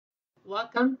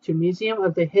Welcome to Museum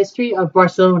of the History of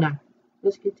Barcelona.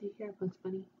 Let's get to hear Bugs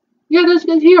Bunny. Yeah, let's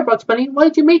get to hear Bugs Bunny. Why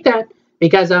did you make that?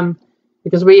 Because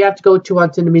we have to go to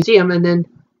the museum, and then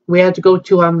we have to go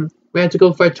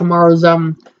for tomorrow's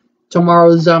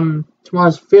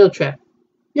field trip.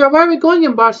 Yeah, why are we going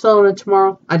in Barcelona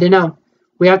tomorrow? I don't know.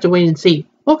 We have to wait and see.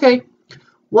 Okay.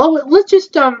 Well, let's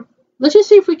just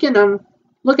see if we can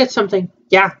look at something.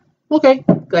 Yeah. Okay.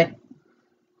 Good.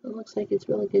 It looks like it's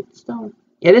really good stone.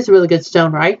 It is a really good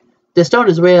stone, right? The stone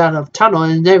is made out of tunnel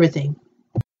and everything.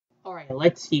 Alright,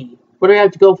 let's see. What do we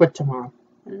have to go for tomorrow?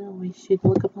 I don't know, we should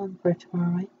look upon for tomorrow,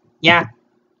 right? Yeah.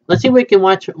 Let's see what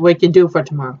we can do for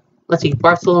tomorrow. Let's see,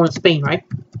 Barcelona, Spain, right?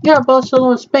 Yeah,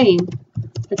 Barcelona, Spain.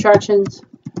 Attractions.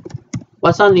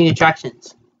 What's on the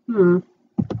attractions?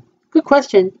 Good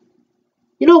question.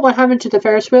 You know what happened to the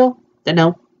Ferris wheel? Don't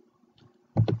know.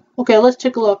 Okay, let's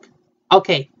take a look.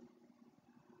 Okay.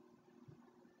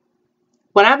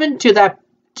 What happened to that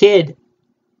kid?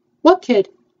 What kid?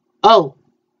 Oh,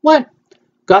 what?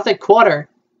 Gothic Quarter.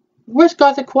 Where's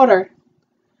Gothic Quarter?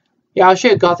 Yeah, I'll show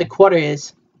you what Gothic Quarter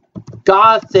is.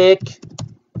 Gothic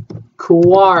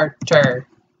Quarter.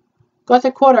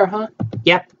 Gothic Quarter, huh?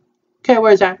 Yep. Okay,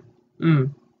 where is that?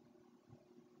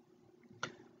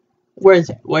 Where is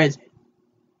it? Where is it?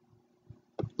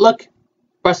 Look.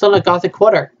 Barcelona Gothic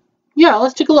Quarter. Yeah,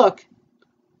 let's take a look.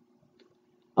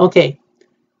 Okay.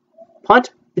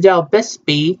 Pont del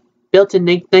Bisbee, built in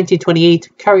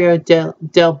 1928, Carrera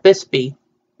del Bisbee.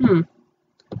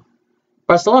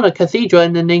 Barcelona Cathedral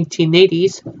in the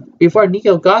 1980s, before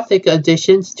neo-Gothic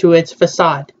additions to its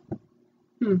facade.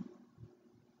 The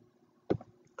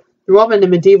Roman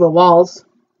and medieval walls.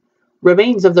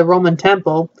 Remains of the Roman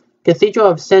temple,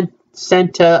 Cathedral of Santa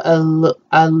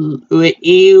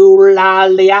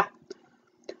Eulalia,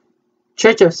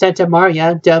 Church of Santa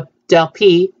Maria del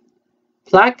P,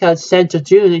 Placa Santa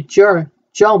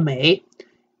Jaume,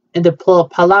 and the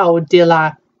Palau de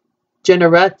la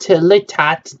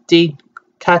Generalitat de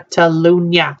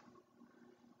Catalunya.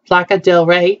 Placa del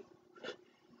Rey.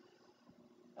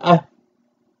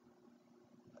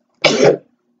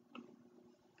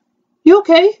 You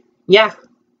okay? Yeah.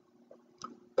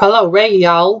 Palau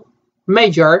Real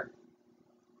Major.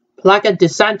 Placa de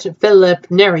Sant Philip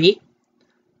Neri.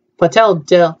 Hotel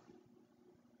de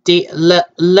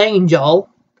l'Angel,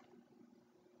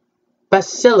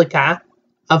 Basilica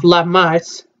of La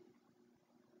Mars,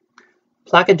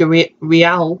 Placa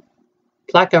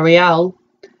Real,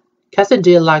 Casa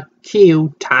de la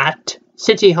Ciutat,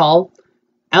 City Hall,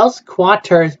 Els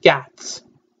Quatre Gats.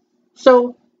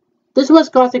 So, this was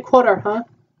Gothic Quarter, huh?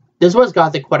 This was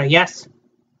Gothic Quarter, yes.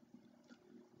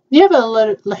 We have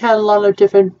had a lot of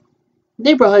different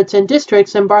neighborhoods and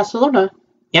districts in Barcelona.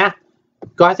 Yeah,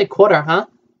 Gothic Quarter, huh?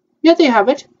 Yeah, they have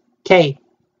it. Okay.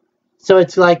 So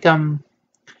it's like,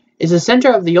 it's the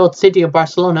center of the old city of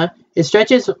Barcelona. It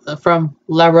stretches from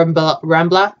La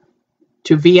Rambla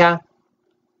to Via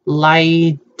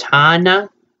Laietana,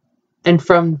 and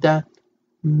from the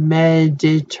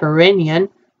Mediterranean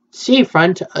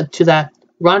seafront to the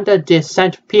Ronda de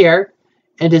Sant Pierre,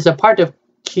 and is a part of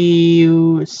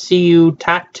Ciutat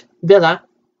Vella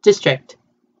district.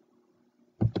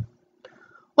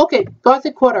 Okay,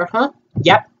 Gothic Quarter, huh?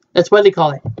 Yep. That's what they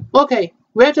call it. Okay,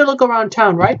 we have to look around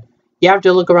town, right? You have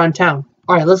to look around town.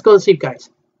 Alright, let's go to sleep, guys.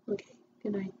 Okay,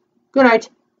 good night. Good night.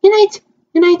 Good night.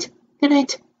 Good night. Good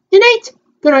night. Good night.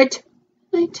 Good night.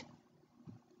 Good night.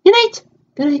 Good night.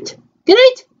 Good night. Good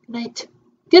night. Good night.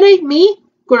 Good night, me.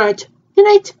 Good night. Good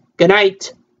night. Good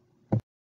night.